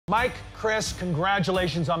Mike, Chris,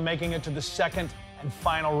 congratulations on making it to the second and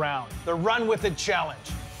final round, the Run With It Challenge.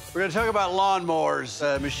 We're gonna talk about lawnmowers,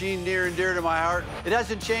 a machine near and dear to my heart. It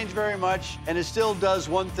hasn't changed very much, and it still does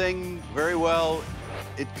one thing very well.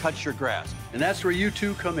 It cuts your grass, and that's where you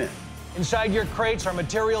two come in. Inside your crates are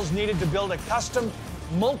materials needed to build a custom,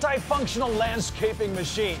 multifunctional landscaping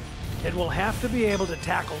machine. It will have to be able to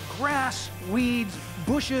tackle grass, weeds,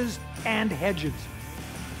 bushes, and hedges.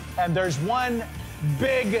 And there's one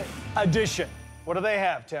big addition. What do they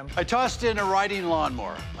have, Tim? I tossed in a riding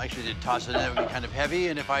lawnmower. I actually did toss it in, it would be kind of heavy,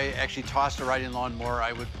 and if I actually tossed a riding lawnmower,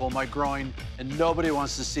 I would pull my groin, and nobody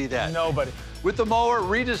wants to see that. Nobody. With the mower,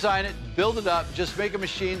 redesign it, build it up, just make a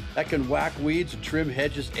machine that can whack weeds and trim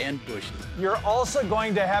hedges and bushes. You're also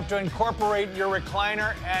going to have to incorporate your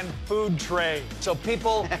recliner and food tray so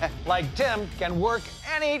people like Tim can work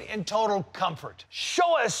and eat in total comfort.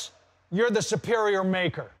 Show us you're the superior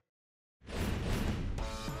maker.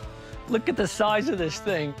 Look at the size of this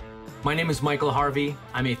thing. My name is Michael Harvey.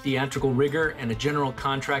 I'm a theatrical rigger and a general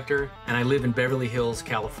contractor, and I live in Beverly Hills,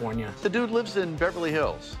 California. The dude lives in Beverly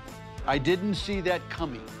Hills. I didn't see that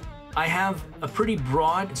coming. I have a pretty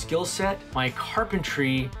broad skill set. My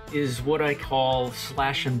carpentry is what I call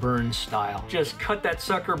slash and burn style. Just cut that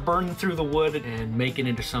sucker, burn through the wood, and make it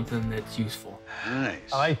into something that's useful.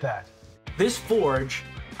 Nice. I like that. This forge,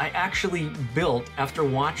 I actually built after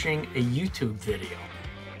watching a YouTube video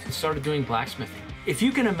and started doing blacksmithing. If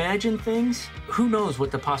you can imagine things, who knows what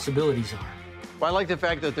the possibilities are. Well, I like the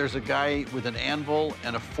fact that there's a guy with an anvil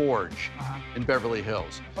and a forge in Beverly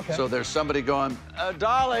Hills. Okay. So there's somebody going,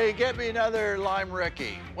 Dolly, get me another lime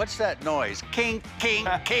Ricky. What's that noise? Kink, kink,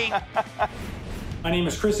 kink. My name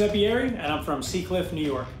is Chris Epieri, and I'm from Seacliff, New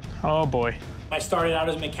York. Oh, boy. I started out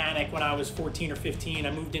as a mechanic when I was 14 or 15.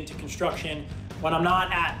 I moved into construction. When I'm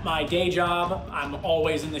not at my day job, I'm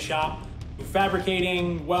always in the shop.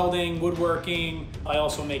 Fabricating, welding, woodworking. I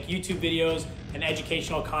also make YouTube videos and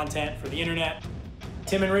educational content for the internet.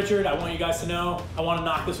 Tim and Richard, I want you guys to know, I want to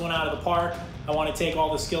knock this one out of the park. I want to take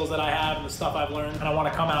all the skills that I have and the stuff I've learned, and I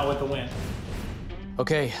want to come out with a win.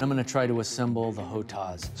 Okay, I'm gonna try to assemble the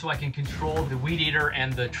HOTAS. So I can control the weed eater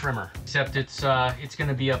and the trimmer, except it's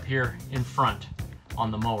gonna be up here in front on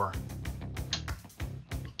the mower.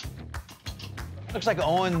 Looks like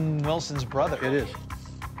Owen Wilson's brother. It is.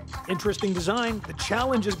 Interesting design. The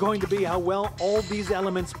challenge is going to be how well all these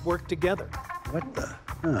elements work together. What the?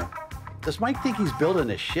 Huh. Does Mike think he's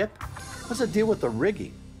building a ship? What's the deal with the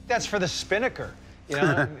rigging? That's for the spinnaker, you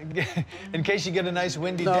know, in case you get a nice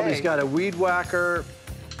windy day. No, he's got a weed whacker.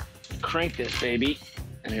 Crank this baby,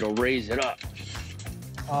 and it'll raise it up.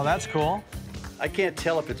 Oh, that's cool. I can't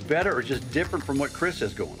tell if it's better or just different from what Chris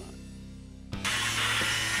has going on.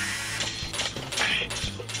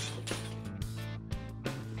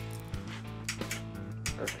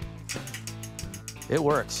 It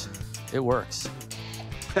works. It works.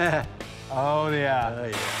 Oh, yeah. Oh, yeah.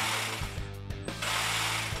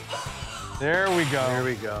 There we go. There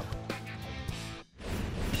we go.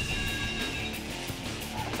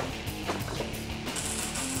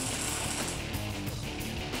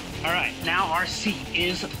 All right, now our seat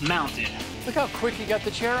is mounted. Look how quick you got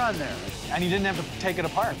the chair on there. And you didn't have to take it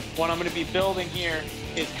apart. What I'm going to be building here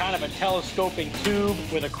is kind of a telescoping tube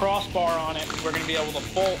with a crossbar on it. We're going to be able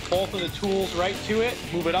to bolt both of the tools right to it,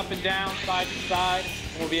 move it up and down, side to side,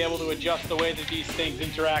 and we'll be able to adjust the way that these things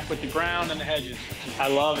interact with the ground and the hedges. I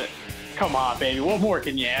love it. Come on, baby. What more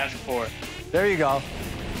can you ask for? There you go.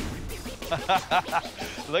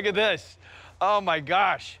 Look at this. Oh, my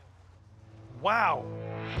gosh. Wow.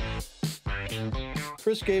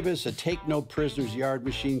 Chris gave us a take-no-prisoners yard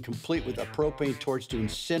machine complete with a propane torch to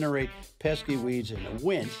incinerate pesky weeds and a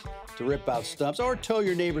winch to rip out stumps or tow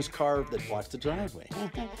your neighbor's car that blocks the driveway.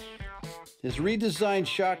 His redesigned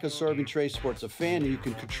shock-absorbing tray sports a fan, and you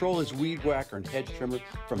can control his weed whacker and hedge trimmer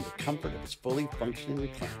from the comfort of his fully functioning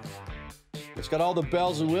recliner. It's got all the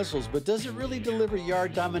bells and whistles, but does it really deliver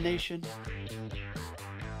yard domination?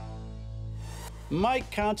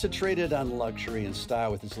 Mike concentrated on luxury and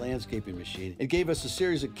style with his landscaping machine and gave us a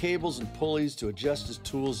series of cables and pulleys to adjust his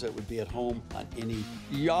tools that would be at home on any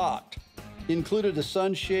yacht. He included a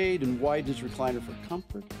sunshade and widened his recliner for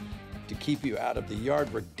comfort. To keep you out of the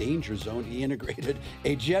yard work danger zone, he integrated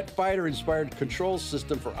a jet fighter-inspired control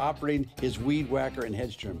system for operating his weed whacker and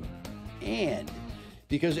hedge trimmer. And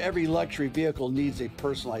because every luxury vehicle needs a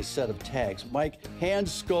personalized set of tags, Mike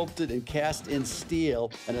hand-sculpted and cast in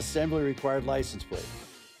steel an assembly-required license plate.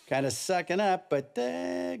 Kind of sucking up, but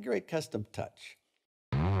great custom touch.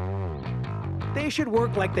 They should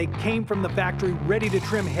work like they came from the factory ready to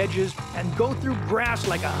trim hedges and go through grass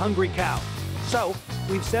like a hungry cow. So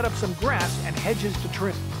we've set up some grass and hedges to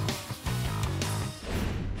trim.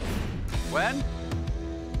 When?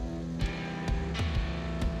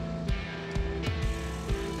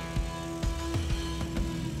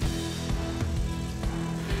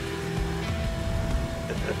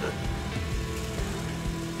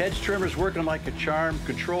 Hedge trimmer's working like a charm.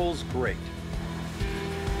 Controls great.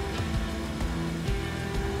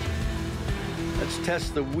 Let's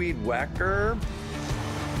test the weed whacker.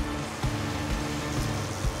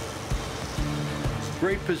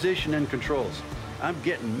 Great position and controls. I'm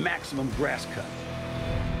getting maximum grass cut.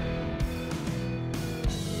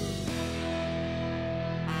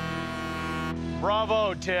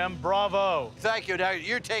 Bravo, Tim, bravo. Thank you. Now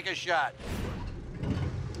you take a shot.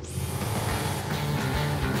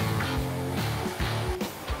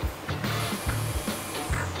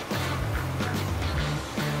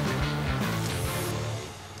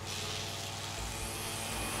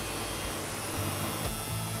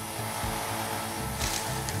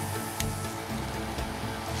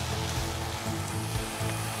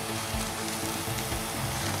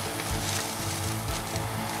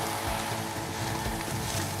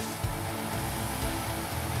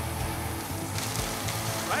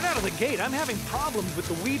 Right out of the gate, I'm having problems with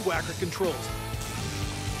the weed whacker controls.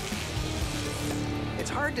 It's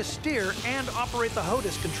hard to steer and operate the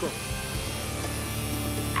HOTUS control.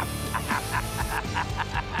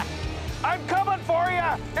 I'm coming for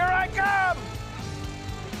you! Here I come!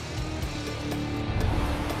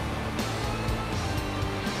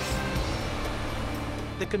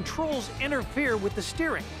 The controls interfere with the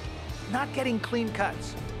steering, not getting clean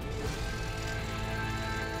cuts.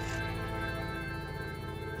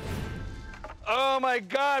 Oh my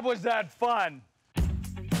God, was that fun!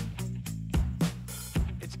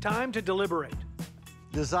 It's time to deliberate.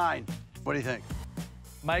 Design. What do you think?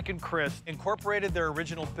 Mike and Chris incorporated their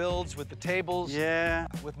original builds with the tables. Yeah.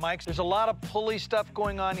 With Mike's. There's a lot of pulley stuff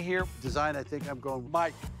going on here. Design, I think I'm going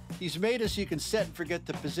Mike. He's made it so you can set and forget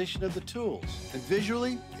the position of the tools. And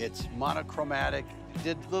visually, it's monochromatic.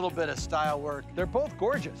 Did a little bit of style work. They're both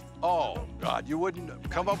gorgeous. Oh, God, you wouldn't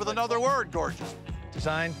come up with another word, gorgeous.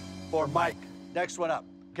 Design. For Mike. Next one up.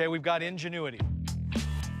 Okay, we've got ingenuity.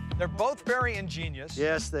 They're both very ingenious.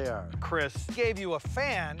 Yes, they are. Chris gave you a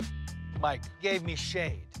fan. Mike gave me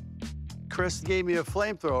shade. Chris gave me a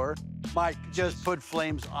flamethrower. Mike just put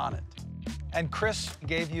flames on it. And Chris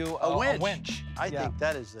gave you A winch. winch. I Yeah. think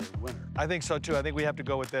that is a winner. I think so, too. I think we have to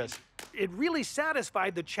go with this. It really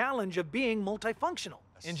satisfied the challenge of being multifunctional.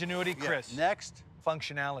 Ingenuity, Yeah. Chris. Next,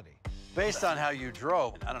 Functionality. based on how you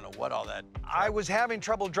drove, I don't know what all that. I was having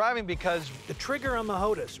trouble driving because The trigger on the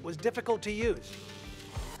HOTUS was difficult to use.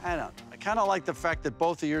 I don't know. I kind of like the fact that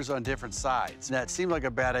both of yours are on different sides. That seemed like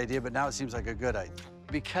a bad idea, but now it seems like a good idea.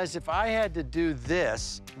 Because if I had to do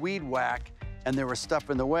this, weed whack, and there was stuff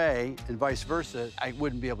in the way, and vice versa, I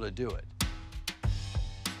wouldn't be able to do it.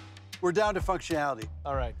 We're down to functionality.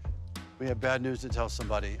 all right. We have bad news to tell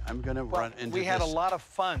somebody. I'm gonna run into we had a this. lot of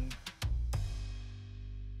fun.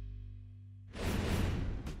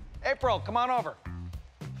 April, come on over.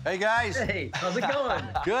 Hey, guys. Hey, how's it going?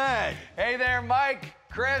 Good. Hey there, Mike,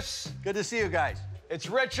 Chris. Good to see you guys. It's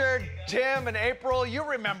Richard, Tim, and April. You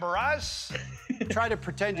remember us. Try to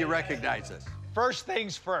pretend you recognize us. First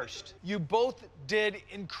things first. You both did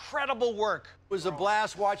incredible work. It was a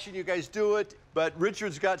blast watching you guys do it, but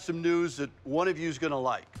Richard's got some news that one of you's gonna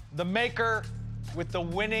like. The maker with the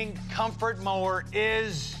winning comfort mower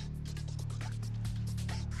is...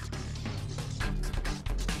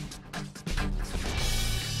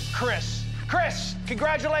 Chris. Chris,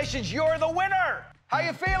 congratulations, you're the winner. How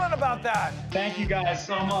you feeling about that? Thank you guys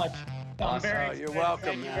so much. I'm very Oh, you're excited. welcome,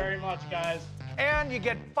 Thank man. you very much, guys. And you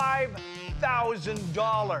get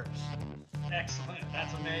 $5,000. Excellent.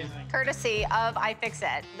 That's amazing. Courtesy of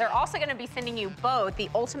iFixit. They're also going to be sending you both the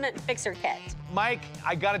Ultimate Fixer Kit. Mike,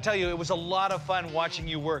 I gotta tell you, it was a lot of fun watching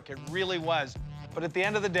you work. It really was. But at the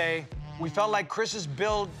end of the day, we felt like Chris's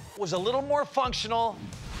build was a little more functional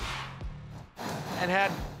and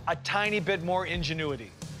had a tiny bit more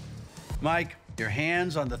ingenuity. Mike, your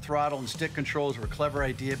hands on the throttle and stick controls were a clever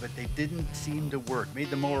idea, but they didn't seem to work. Made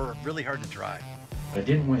the mower really hard to drive. I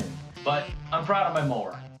didn't win, but I'm proud of my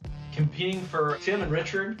mower. Competing for Tim and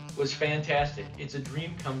Richard was fantastic. It's a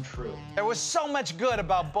dream come true. There was so much good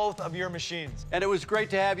about both of your machines. And it was great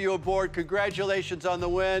to have you aboard. Congratulations on the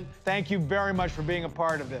win. Thank you very much for being a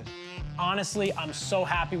part of this. Honestly, I'm so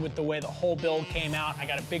happy with the way the whole build came out. I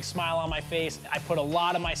got a big smile on my face. I put a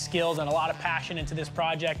lot of my skills and a lot of passion into this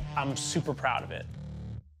project. I'm super proud of it.